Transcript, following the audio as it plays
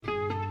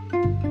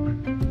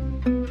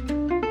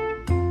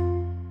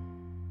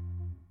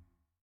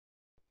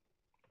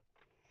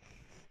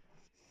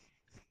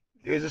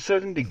There's a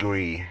certain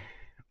degree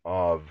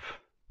of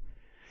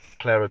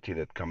clarity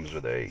that comes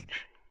with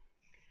age.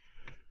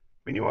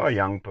 When you are a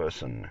young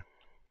person,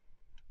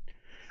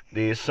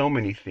 there's so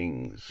many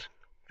things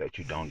that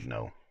you don't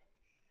know.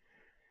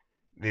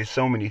 There's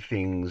so many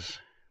things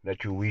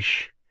that you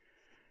wish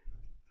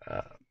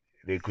uh,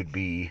 there could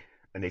be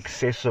an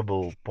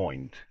accessible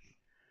point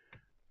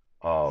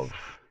of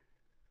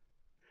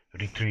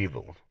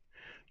retrieval.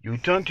 You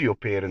turn to your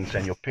parents,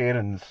 and your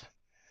parents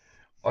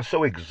are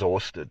so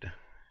exhausted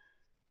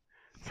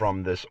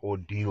from this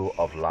ordeal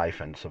of life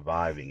and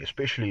surviving,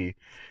 especially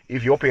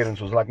if your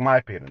parents was like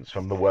my parents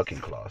from the working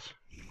class,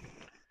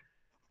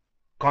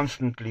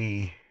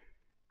 constantly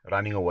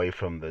running away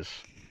from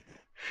this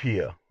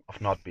fear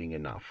of not being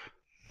enough,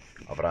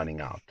 of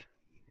running out,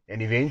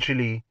 and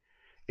eventually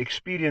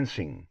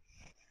experiencing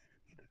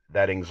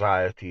that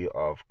anxiety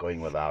of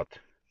going without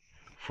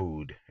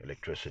food,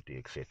 electricity,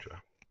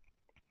 etc.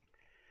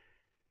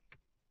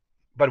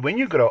 But when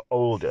you grow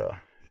older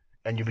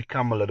and you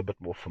become a little bit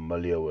more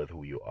familiar with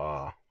who you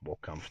are, more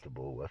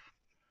comfortable with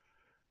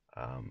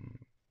um,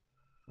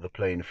 the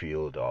playing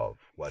field of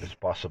what is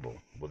possible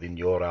within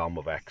your realm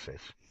of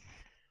access,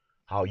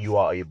 how you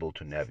are able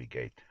to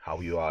navigate, how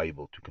you are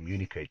able to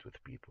communicate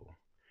with people,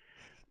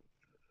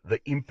 the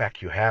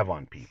impact you have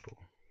on people,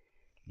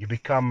 you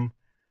become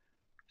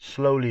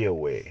slowly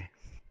aware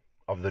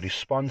of the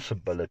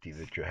responsibility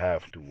that you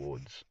have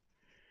towards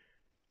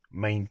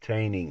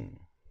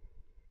maintaining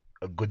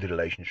a good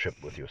relationship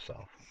with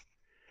yourself.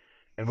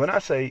 And when I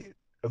say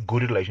a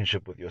good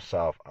relationship with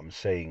yourself, I'm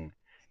saying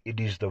it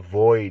is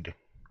devoid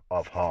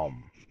of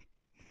harm.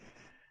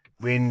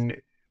 When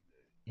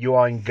you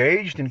are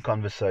engaged in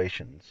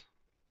conversations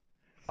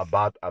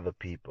about other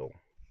people,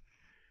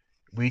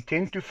 we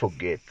tend to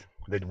forget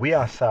that we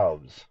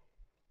ourselves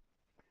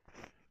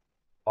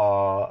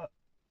are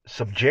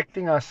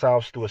subjecting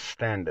ourselves to a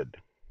standard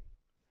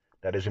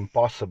that is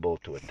impossible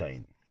to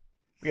attain.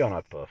 We are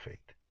not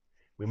perfect.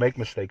 We make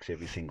mistakes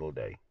every single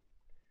day.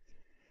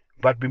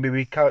 But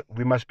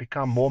we must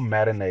become more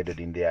marinated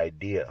in the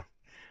idea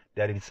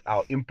that it's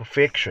our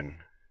imperfection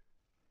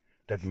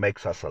that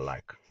makes us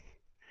alike.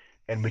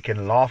 And we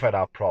can laugh at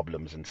our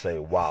problems and say,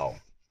 wow,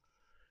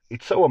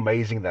 it's so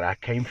amazing that I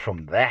came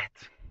from that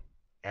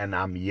and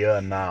I'm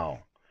here now.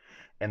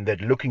 And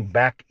that looking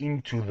back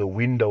into the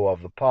window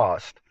of the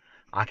past,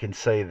 I can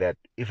say that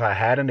if I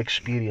hadn't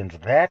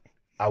experienced that,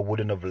 I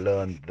wouldn't have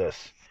learned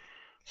this.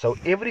 So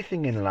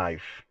everything in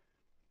life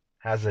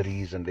has a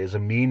reason. There's a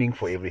meaning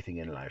for everything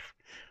in life.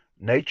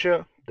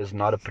 Nature does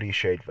not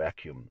appreciate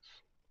vacuums.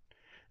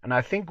 And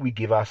I think we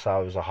give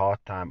ourselves a hard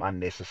time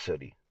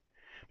unnecessarily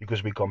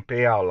because we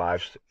compare our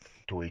lives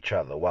to each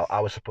other. Well, I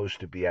was supposed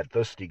to be at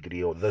this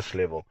degree or this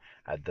level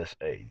at this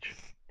age.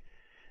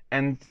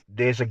 And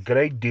there's a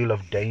great deal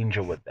of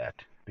danger with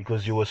that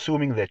because you're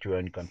assuming that you're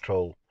in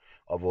control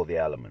of all the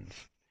elements.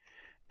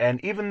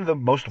 And even the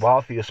most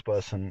wealthiest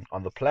person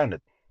on the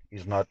planet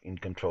is not in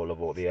control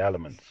of all the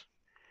elements.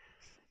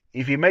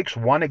 If he makes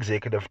one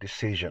executive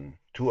decision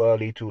too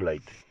early, too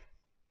late,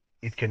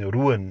 it can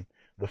ruin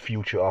the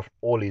future of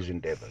all his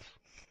endeavors.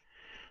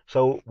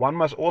 So one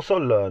must also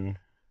learn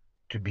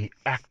to be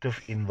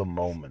active in the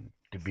moment,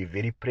 to be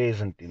very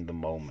present in the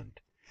moment,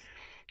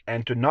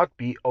 and to not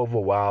be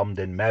overwhelmed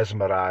and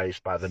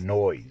mesmerized by the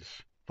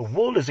noise. The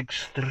world is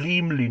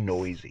extremely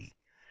noisy,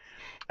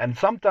 and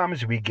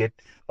sometimes we get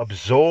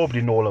absorbed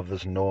in all of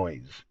this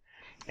noise,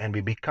 and we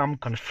become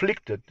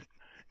conflicted,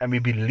 and we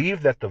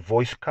believe that the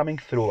voice coming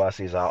through us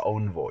is our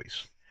own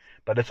voice.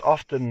 But it's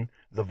often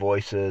the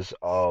voices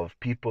of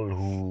people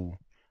who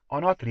are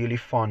not really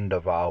fond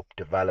of our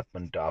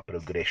development, our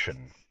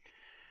progression.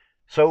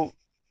 So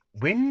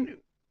when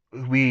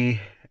we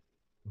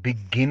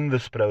begin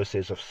this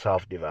process of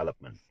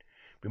self-development,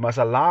 we must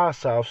allow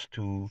ourselves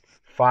to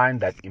find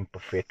that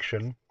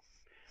imperfection,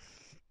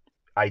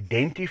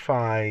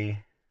 identify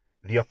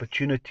the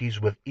opportunities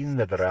within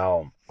the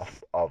realm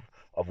of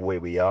where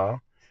we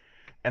are,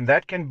 and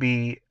that can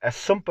be as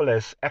simple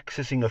as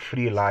accessing a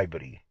free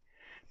library,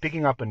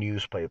 picking up a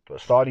newspaper,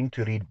 starting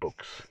to read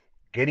books,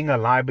 getting a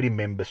library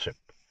membership,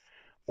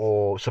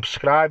 or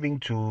subscribing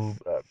to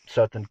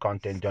certain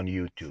content on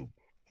YouTube,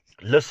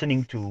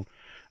 listening to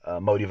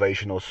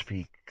motivational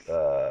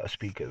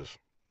speakers,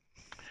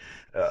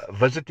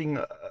 visiting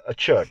a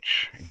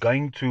church,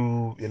 going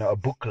to a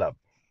book club,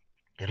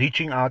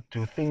 reaching out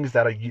to things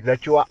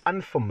that you are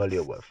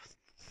unfamiliar with.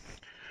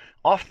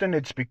 Often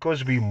it's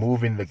because we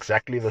move in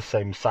exactly the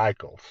same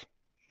cycles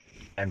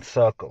and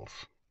circles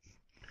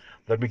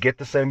that we get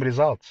the same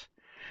results.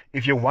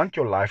 If you want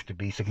your life to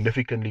be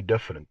significantly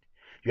different,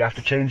 you have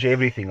to change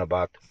everything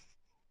about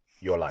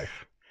your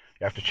life.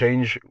 You have to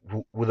change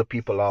who the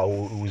people are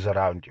who's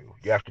around you.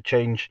 You have to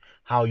change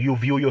how you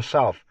view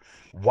yourself.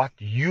 What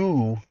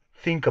you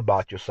think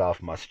about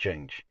yourself must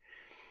change.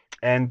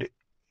 And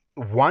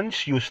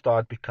once you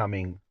start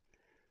becoming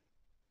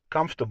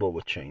comfortable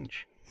with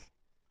change,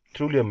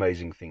 truly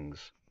amazing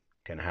things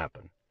can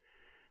happen.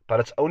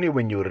 But it's only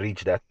when you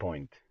reach that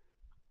point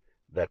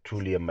that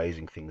truly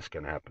amazing things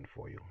can happen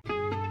for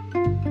you.